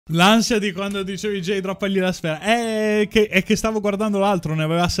L'ansia di quando dicevi Jay droppagli la sfera. È che stavo guardando l'altro, ne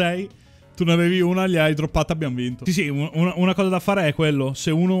aveva 6. Tu ne avevi una, gli hai droppata, abbiamo vinto. Sì, una cosa da fare è quello.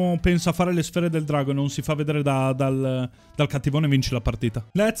 Se uno pensa a fare le sfere del drago e non si fa vedere dal cattivone, vinci la partita.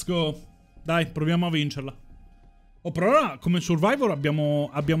 Let's go. Dai, proviamo a vincerla. Oh, per ora, come Survivor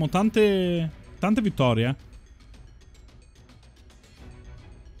abbiamo tante vittorie,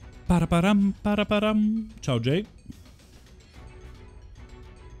 Paraparam, paraparam. Ciao, Jay.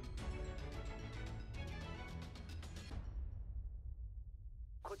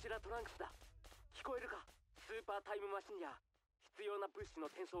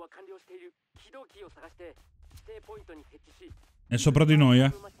 È sopra di noi,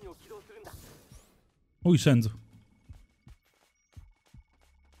 Senzo.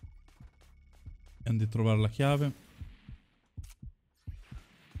 Andiamo a trovare la chiave.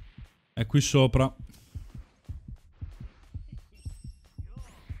 È qui sopra.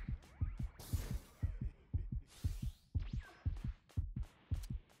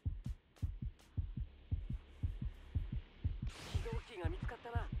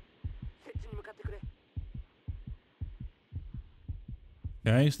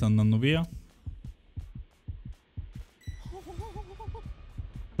 Ok, sta andando via.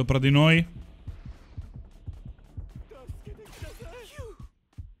 Sopra di noi.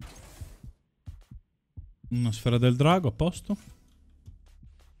 Una sfera del drago, a posto.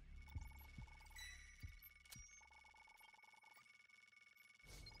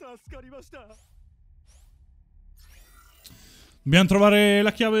 Dobbiamo trovare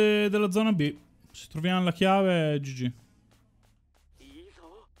la chiave della zona B. Se troviamo la chiave, GG.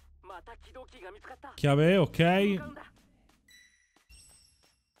 Chiave E, ok.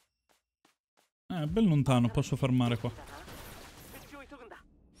 Ben lontano, posso farmare qua.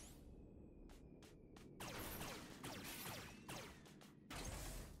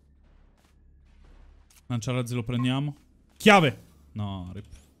 Lanciarazzi lo prendiamo. Chiave! No, rip.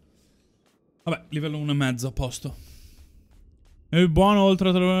 Vabbè, livello 1,5, a posto. È buono oltre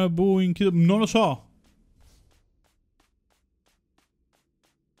a trovare non lo so.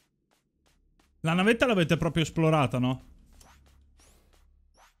 La navetta l'avete proprio esplorata, no?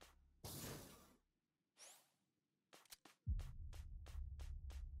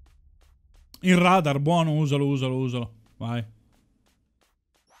 Il radar, buono, usalo, usalo, usalo. Vai.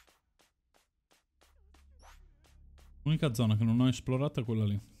 L'unica zona che non ho esplorato è quella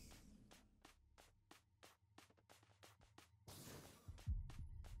lì.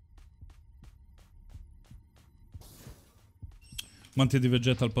 Guanti di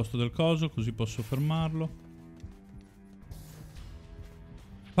vegeta al posto del coso, così posso fermarlo.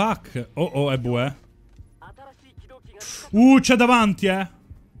 Fuck! Oh, è bue. C'è davanti,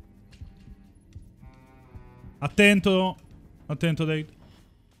 Attento. Attento, Dave.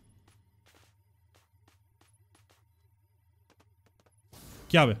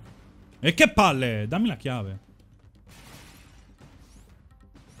 Chiave. E che palle! Dammi la chiave.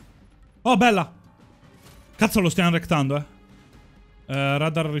 Oh, bella! Cazzo, lo stiamo rectando,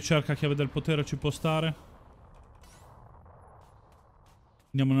 radar ricerca chiave del potere, ci può stare.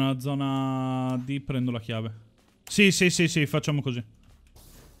 Andiamo nella zona D, prendo la chiave. Sì, facciamo così.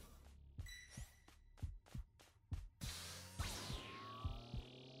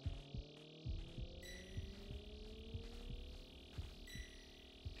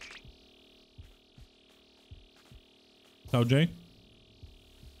 Ciao, Jay.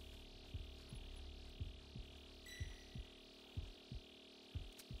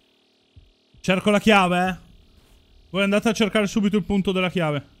 Cerco la chiave, Voi andate a cercare subito il punto della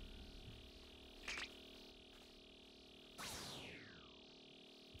chiave.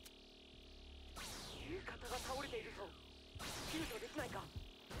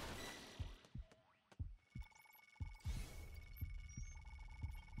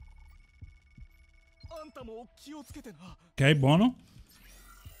 Ok, buono.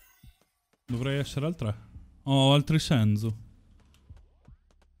 Dovrei essere al 3. Ho altri senso.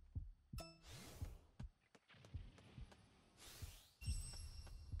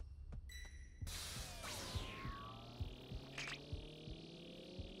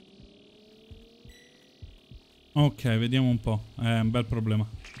 Ok, vediamo un po'. È un bel problema.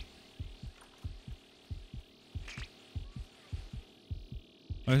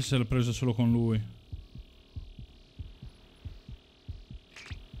 Adesso se l'ha presa solo con lui.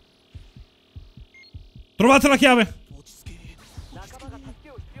 Trovate la chiave!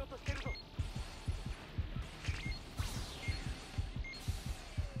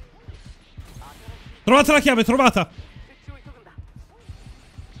 Trovate la chiave, trovata!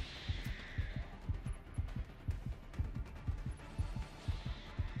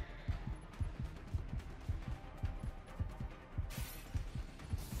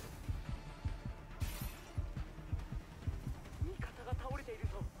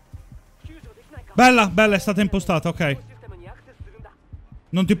 Bella, bella, è stata impostata, ok.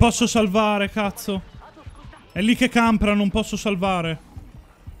 Non ti posso salvare, cazzo. È lì che campera, non posso salvare.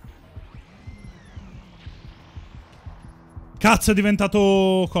 Cazzo, è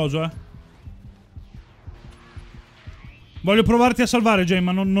diventato coso, Voglio provarti a salvare, Jay,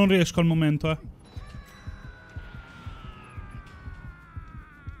 ma non riesco al momento,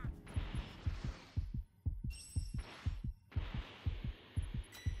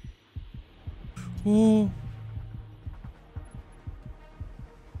 Oh.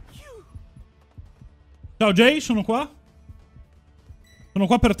 Ciao Jay, sono qua. Sono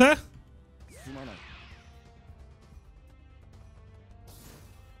qua per te.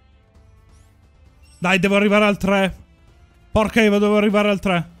 Dai, devo arrivare al 3. Porca Eva, devo arrivare al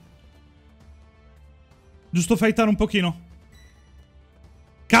 3. Giusto fightare un pochino.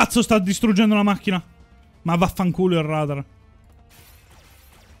 Cazzo, sta distruggendo la macchina. Ma vaffanculo il radar.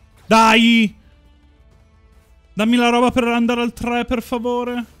 Dai! Dammi la roba per andare al 3, per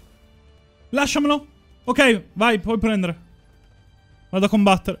favore. Lasciamelo. Ok, vai, puoi prendere. Vado a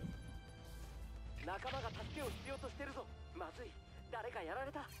combattere.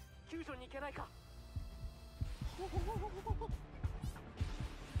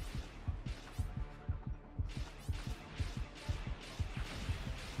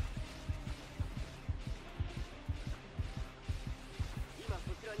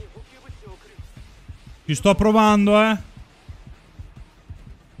 Ci sto provando,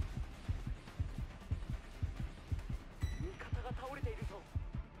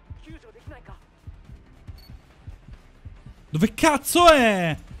 Dove cazzo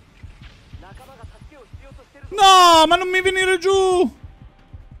è? No, ma non mi venire giù.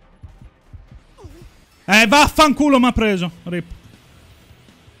 Vaffanculo, mi ha preso. Rip.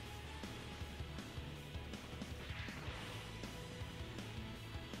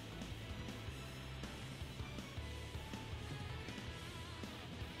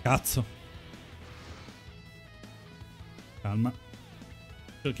 Cazzo. Calma.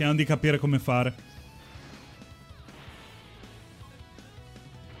 Cerchiamo di capire come fare.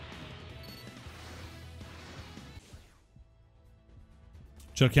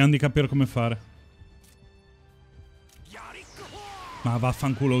 Cerchiamo di capire come fare. Ma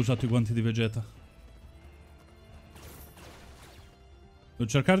vaffanculo, ho usato i guanti di Vegeta. Devo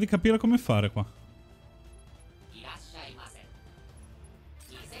cercare di capire come fare qua.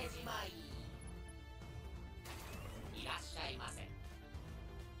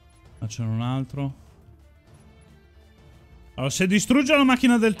 Ma c'era un altro. Allora, se distrugge la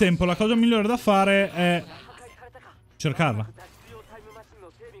macchina del tempo, la cosa migliore da fare è cercarla.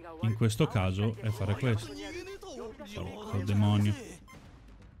 In questo caso è fare questo. Porco demonio.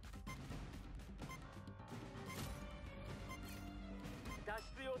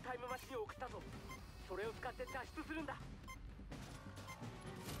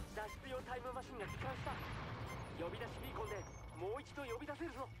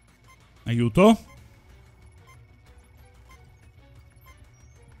 Aiuto.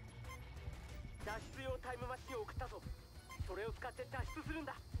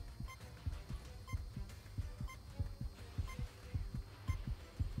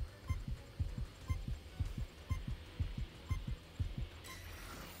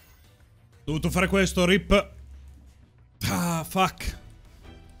 Ho dovuto fare questo, rip. Ah, fuck.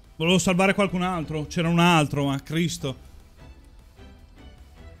 Volevo salvare qualcun altro. C'era un altro, ma Cristo.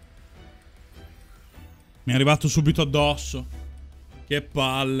 Mi è arrivato subito addosso. Che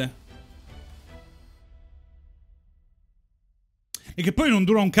palle. E che poi non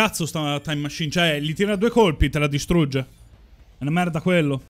dura un cazzo sta time machine. Cioè, gli tira 2 colpi, te la distrugge. È una merda quello.